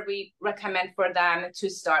whatever we recommend for them to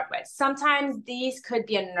start with. Sometimes these could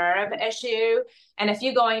be a nerve issue, and if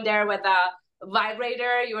you're going there with a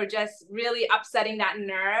vibrator, you're just really upsetting that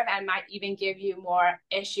nerve and might even give you more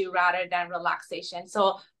issue rather than relaxation.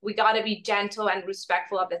 So we got to be gentle and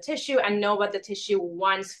respectful of the tissue and know what the tissue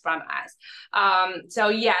wants from us. So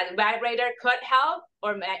yeah, the vibrator could help,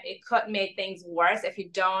 or it could make things worse if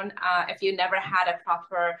you never had a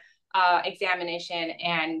proper examination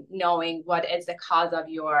and knowing what is the cause of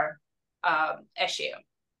your issue.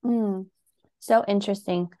 So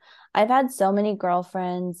interesting. I've had so many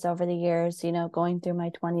girlfriends over the years, going through my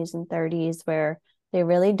 20s and 30s where they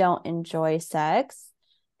really don't enjoy sex.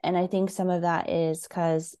 And I think some of that is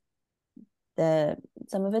because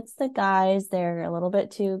some of it's the guys, they're a little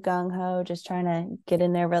bit too gung-ho, just trying to get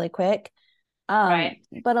in there really quick. Right.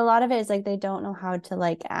 But a lot of it is like they don't know how to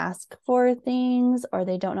like ask for things, or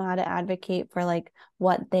they don't know how to advocate for like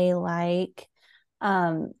what they like.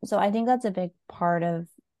 So I think that's a big part of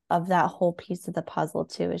that whole piece of the puzzle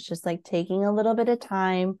too. It's just like taking a little bit of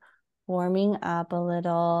time, warming up a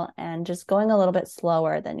little, and just going a little bit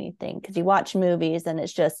slower than you think. Because you watch movies and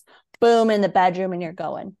it's just boom in the bedroom and you're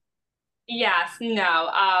going. Yes, no,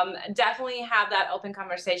 definitely have that open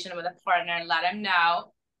conversation with a partner and let them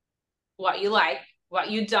know what you like,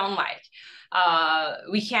 what you don't like.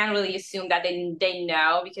 We can't really assume that they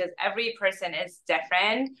know, because every person is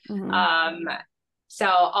different. So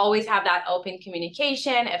always have that open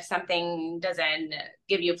communication if something doesn't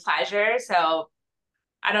give you pleasure. So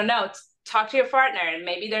I don't know, talk to your partner.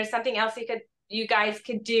 Maybe there's something else you guys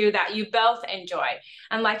could do that you both enjoy.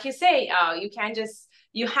 And like you say,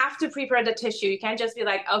 you have to prepare the tissue. You can't just be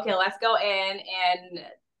like, okay, let's go in and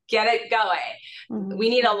get it going. We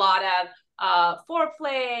need a lot of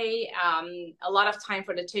foreplay, a lot of time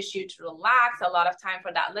for the tissue to relax, a lot of time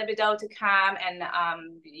for that libido to come and,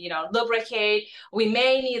 lubricate. We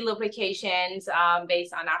may need lubrications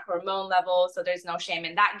based on our hormone level, so there's no shame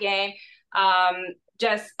in that game.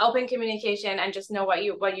 just open communication and just know what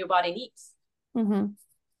your body needs. Mm-hmm.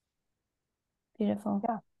 Beautiful.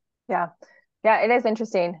 Yeah, it is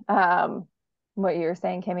interesting what you were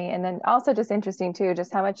saying, Kimmy. And then also just interesting too,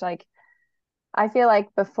 just how much like I feel like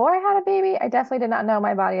before I had a baby, I definitely did not know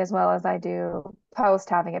my body as well as I do post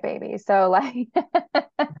having a baby. So like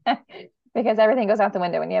because everything goes out the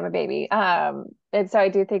window when you have a baby. And so I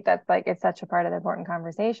do think that's like it's such a part of the important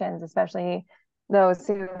conversations, especially those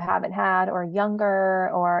who haven't had or younger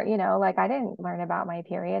or, like I didn't learn about my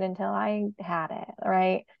period until I had it,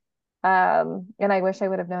 right? And I wish I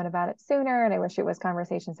would have known about it sooner. And I wish it was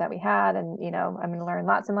conversations that we had. And, I'm going to learn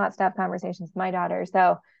lots and lots to have conversations with my daughter.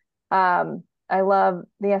 So I love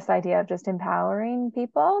this idea of just empowering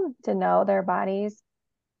people to know their bodies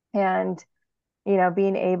and,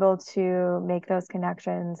 being able to make those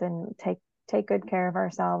connections and take good care of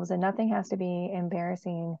ourselves. And nothing has to be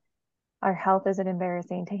embarrassing. Our health isn't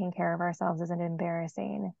embarrassing. Taking care of ourselves isn't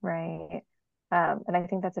embarrassing, right? And I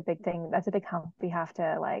think that's a big thing. That's a big hump we have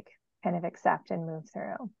to like kind of accept and move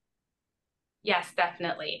through. Yes,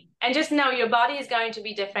 definitely. And just know your body is going to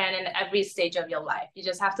be different in every stage of your life. You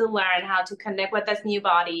just have to learn how to connect with this new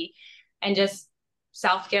body and just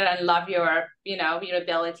self-care and love your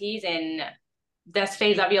abilities in this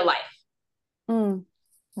phase of your life. Mm.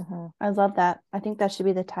 Mm-hmm. I love that. I think that should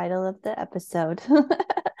be the title of the episode.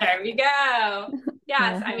 There we go.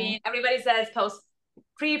 Yes, Mm-hmm. I mean, everybody says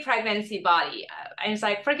pre-pregnancy body. And it's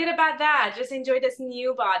like, forget about that. Just enjoy this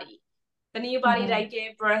new body. The new body Mm-hmm. that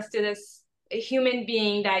gave birth to this human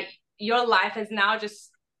being that your life is now just,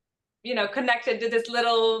 connected to this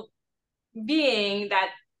little being that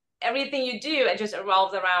everything you do, it just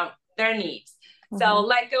revolves around their needs. Mm-hmm. So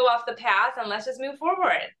let go of the past and let's just move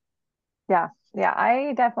forward. Yeah. Yeah.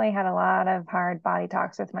 I definitely had a lot of hard body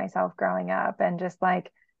talks with myself growing up and just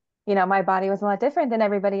like, my body was a lot different than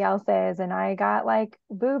everybody else's. And I got like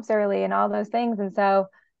boobs early and all those things. And so,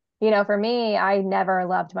 for me, I never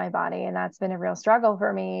loved my body and that's been a real struggle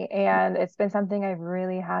for me. And it's been something I've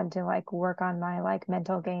really had to like work on my like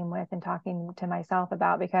mental game with and talking to myself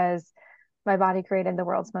about because my body created the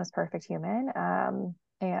world's most perfect human.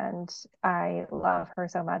 And I love her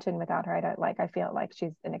so much. And without her, I feel like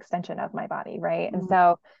she's an extension of my body. Right. Mm-hmm. And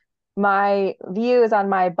so my views on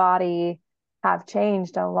my body have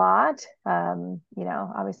changed a lot.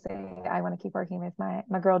 Obviously I want to keep working with my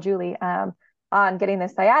girl, Julie, on getting the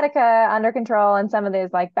sciatica under control and some of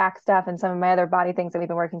those like back stuff and some of my other body things that we've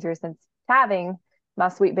been working through since having my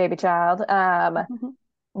sweet baby child. Mm-hmm.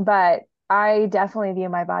 But I definitely view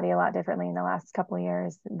my body a lot differently in the last couple of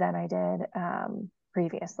years than I did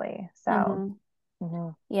previously. So mm-hmm. Mm-hmm.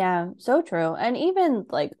 Yeah, so true. And even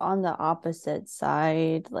like on the opposite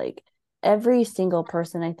side, like every single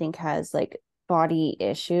person I think has like body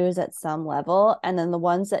issues at some level. And then the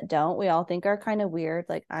ones that don't, we all think are kind of weird.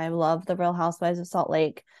 Like I love the Real Housewives of Salt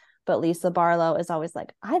Lake, but Lisa Barlow is always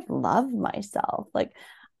like, I love myself. Like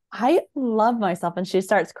I love myself. And she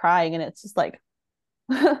starts crying and it's just like,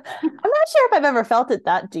 I'm not sure if I've ever felt it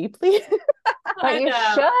that deeply. But you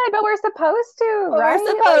should, but we're supposed to, right?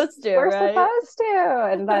 We're supposed to.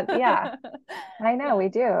 And that, yeah, I know we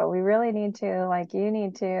do. We really need to, like, you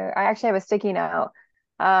need to, I actually have a sticky note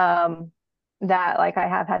that like I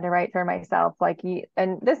have had to write for myself, like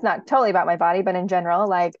and this is not totally about my body, but in general,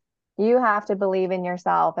 like you have to believe in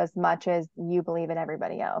yourself as much as you believe in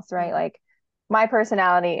everybody else, right? Mm-hmm. Like my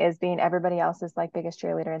personality is being everybody else's like biggest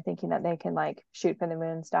cheerleader and thinking that they can like shoot for the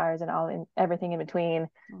moon, stars, and everything in between,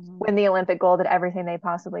 mm-hmm. win the Olympic gold at everything they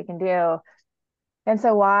possibly can do. And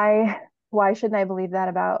so why shouldn't I believe that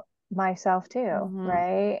about myself too, mm-hmm.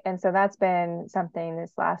 right? And so that's been something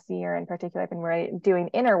this last year in particular I've been doing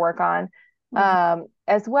inner work on, mm-hmm.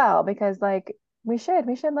 As well, because like we should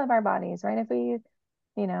love our bodies, right? If we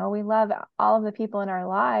we love all of the people in our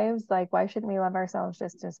lives, like why shouldn't we love ourselves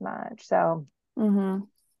just as much? So mm-hmm.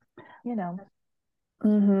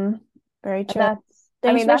 Mm-hmm. Very true.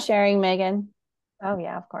 Thanks for sharing, Megan. Oh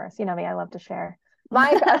yeah, of course. You know me, I love to share. So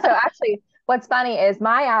actually what's funny is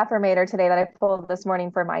my affirmator today that I pulled this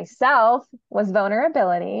morning for myself was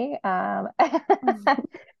vulnerability.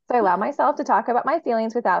 So I allow myself to talk about my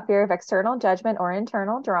feelings without fear of external judgment or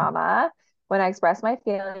internal drama. When I express my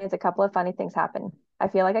feelings, a couple of funny things happen. I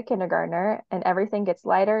feel like a kindergartner and everything gets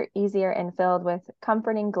lighter, easier, and filled with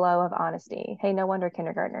comforting glow of honesty. Hey, no wonder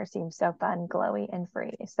kindergartners seem so fun, glowy, and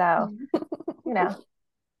free. So,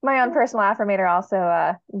 my own personal affirmator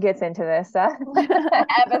also gets into this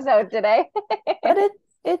episode today. But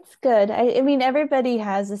it's good. I mean, everybody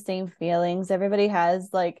has the same feelings. Everybody has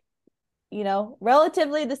like,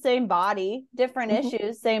 relatively the same body, different mm-hmm.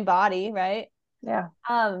 issues, same body, right? Yeah.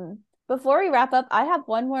 Before we wrap up, I have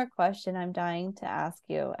one more question I'm dying to ask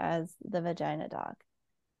you as the vagina doc.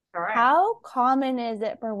 All right. How common is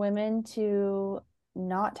it for women to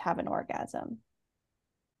not have an orgasm?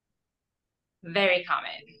 Very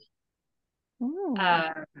common.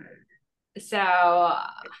 Mm. So I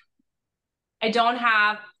don't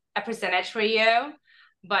have a percentage for you,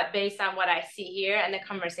 but based on what I see here and the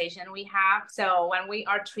conversation we have, so when we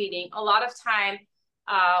are treating, a lot of time,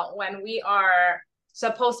 when we are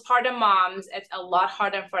postpartum moms, it's a lot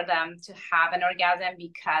harder for them to have an orgasm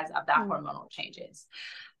because of that hormonal changes.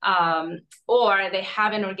 Or they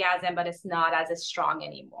have an orgasm, but it's not as strong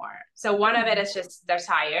anymore. So one of it is just they're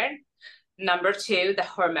tired. Number two, the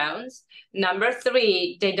hormones. Number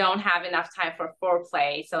three, they don't have enough time for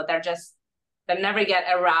foreplay. So they never get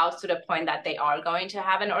aroused to the point that they are going to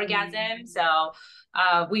have an orgasm. So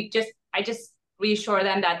I just reassure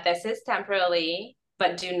them that this is temporarily,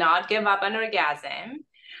 but do not give up on orgasm.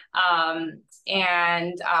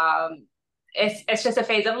 It's just a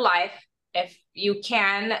phase of life. If you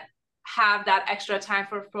can have that extra time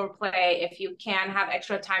for foreplay, if you can have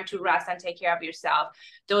extra time to rest and take care of yourself,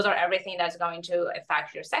 those are everything that's going to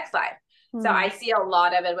affect your sex life. So I see a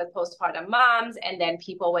lot of it with postpartum moms, and then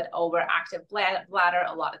people with overactive bladder,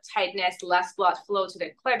 a lot of tightness, less blood flow to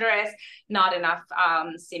the clitoris, not enough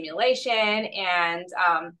stimulation. And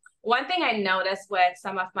one thing I noticed with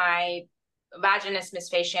some of my vaginismus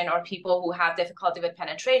patient or people who have difficulty with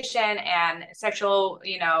penetration and sexual,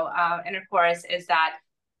 intercourse is that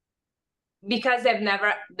because they've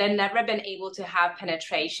never been able to have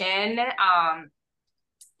penetration,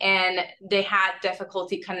 and they had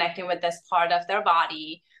difficulty connecting with this part of their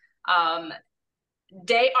body,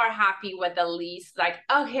 they are happy with the least, like,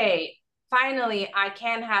 okay, finally I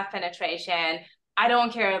can have penetration. I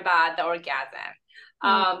don't care about the orgasm.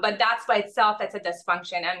 But that's by itself, that's a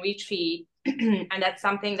dysfunction, and we treat, and that's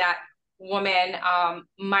something that women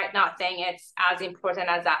might not think it's as important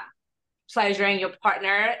as that pleasuring your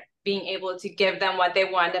partner, being able to give them what they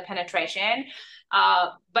want, the penetration.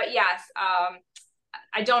 But yes,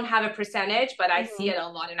 I don't have a percentage, but I see it a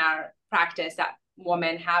lot in our practice that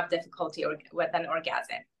women have difficulty with an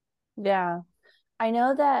orgasm. Yeah. I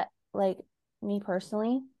know that, like, me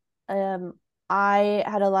personally, I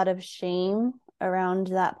had a lot of shame around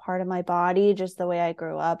that part of my body, just the way I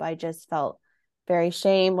grew up. I just felt very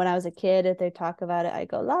shame when I was a kid. If they talk about it, I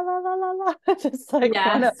go la la la la la, just like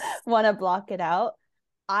want to block it out.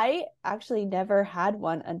 I actually never had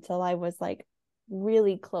one until I was like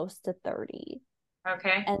really close to 30.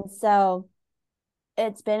 Okay. And so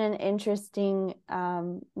it's been an interesting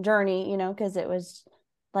journey, because it was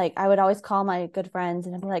like I would always call my good friends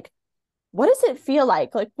and I'd be like, what does it feel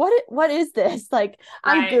like? Like, what is this? Like,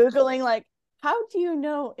 I'm Googling, like, how do you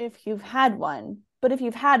know if you've had one? But if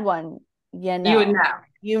you've had one, you know. You would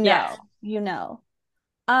know. You know.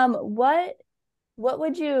 What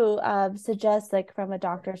would you suggest, like, from a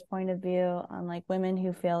doctor's point of view on, like, women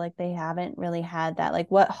who feel like they haven't really had that?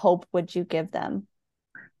 Like, what hope would you give them?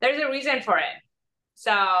 There's a reason for it.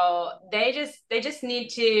 So they just need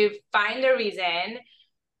to find a reason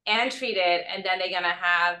and treat it, and then they're gonna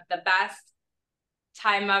have the best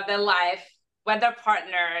time of their life with their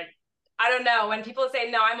partner. I don't know, when people say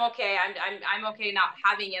no, I'm okay, I'm okay not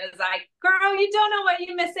having it, it's like, girl, you don't know what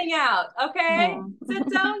you're missing out, okay? So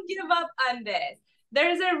don't give up on this.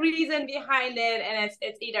 There's a reason behind it, and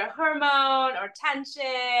it's either hormone or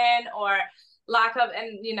tension or lack of,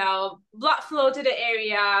 and blood flow to the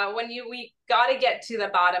area. We got to get to the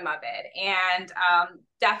bottom of it, and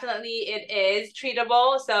definitely it is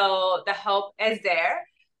treatable, so the hope is there.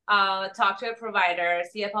 Talk to a provider,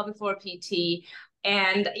 see a pelvic floor PT,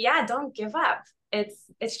 and don't give up. It's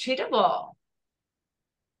treatable.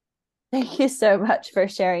 Thank you so much for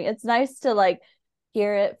sharing. It's nice to, like,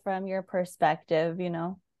 hear it from your perspective,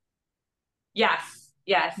 Yes.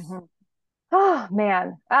 Oh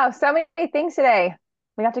man. Oh, so many things today.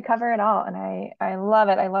 We have to cover it all. And I love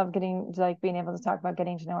it. I love being able to talk about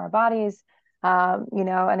getting to know our bodies.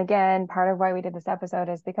 And again, part of why we did this episode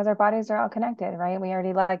is because our bodies are all connected, right? We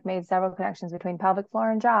already made several connections between pelvic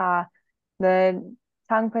floor and jaw, the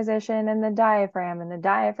tongue position and the diaphragm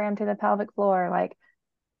to the pelvic floor. Like,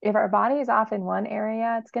 if our body is off in one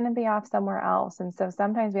area, it's going to be off somewhere else. And so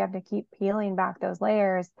sometimes we have to keep peeling back those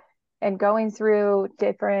layers and going through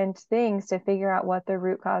different things to figure out what the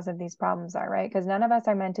root cause of these problems are, right? Because none of us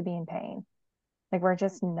are meant to be in pain. Like, we're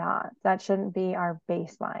just not. That shouldn't be our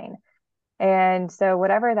baseline. And so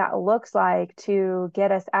whatever that looks like to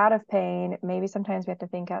get us out of pain, maybe sometimes we have to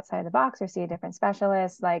think outside the box or see a different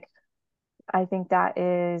specialist. Like, I think that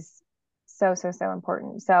is so, so, so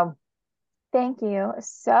important. So thank you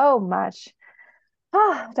so much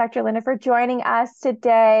Dr. Linda, for joining us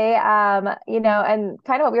today. And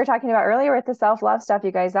kind of what we were talking about earlier with the self-love stuff,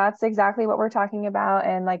 you guys, that's exactly what we're talking about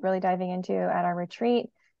and like really diving into at our retreat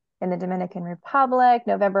in the Dominican Republic,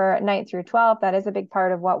 November 9th through 12th. That is a big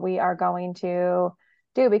part of what we are going to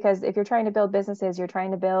do, because if you're trying to build businesses, you're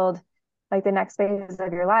trying to build like the next phase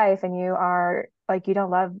of your life, and you are like, you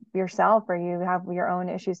don't love yourself, or you have your own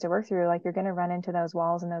issues to work through, like you're going to run into those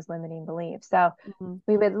walls and those limiting beliefs. So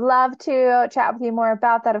we would love to chat with you more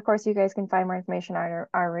about that. Of course, you guys can find more information on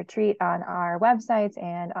our retreat on our websites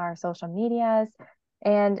and our social medias.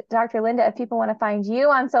 And Dr. Linda, if people want to find you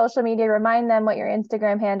on social media, remind them what your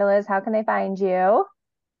Instagram handle is. How can they find you?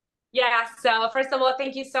 Yeah, so first of all,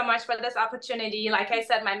 thank you so much for this opportunity. Like I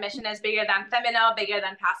said, my mission is bigger than Femino, bigger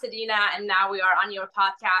than Pasadena. And now we are on your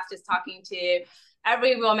podcast, just talking to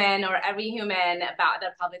every woman or every human about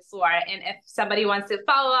the pelvic floor. And if somebody wants to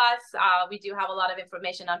follow us, we do have a lot of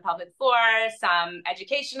information on pelvic floor, some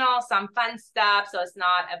educational, some fun stuff. So it's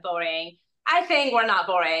not a boring. I think we're not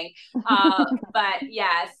boring. But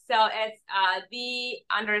yes, so it's the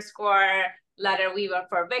 _letter Weaver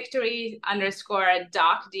for victory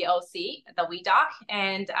 _doc, D-O-C, the we doc,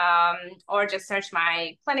 and or just search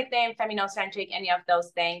my clinic name, Feminocentric, any of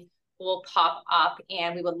those things will pop up,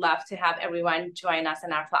 and we would love to have everyone join us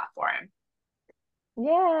in our platform.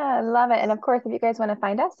 Yeah, love it. And of course, if you guys want to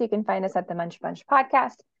find us, you can find us at the Munch Bunch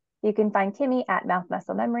podcast. You can find Kimmy at Mouth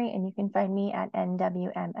Muscle Memory, and you can find me at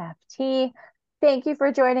NWMFT. Thank you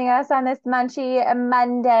for joining us on this Munchy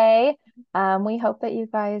Monday. We hope that you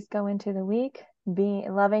guys go into the week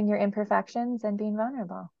loving your imperfections and being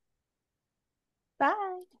vulnerable.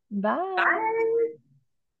 Bye. Bye. Bye.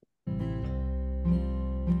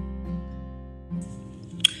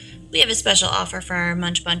 We have a special offer for our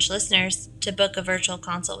Munch Bunch listeners. To book a virtual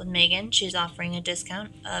consult with Megan, she's offering a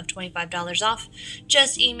discount of $25 off.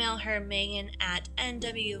 Just email her, Megan, at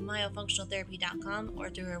nwmyofunctionaltherapy.com or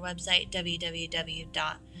through her website,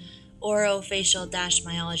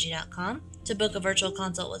 www.orofacial-myology.com. To book a virtual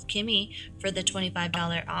consult with Kimmy for the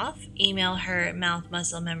 $25 off, email her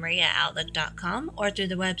mouthmusclememory@outlook.com or through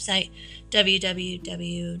the website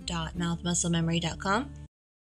www.mouthmusclememory.com.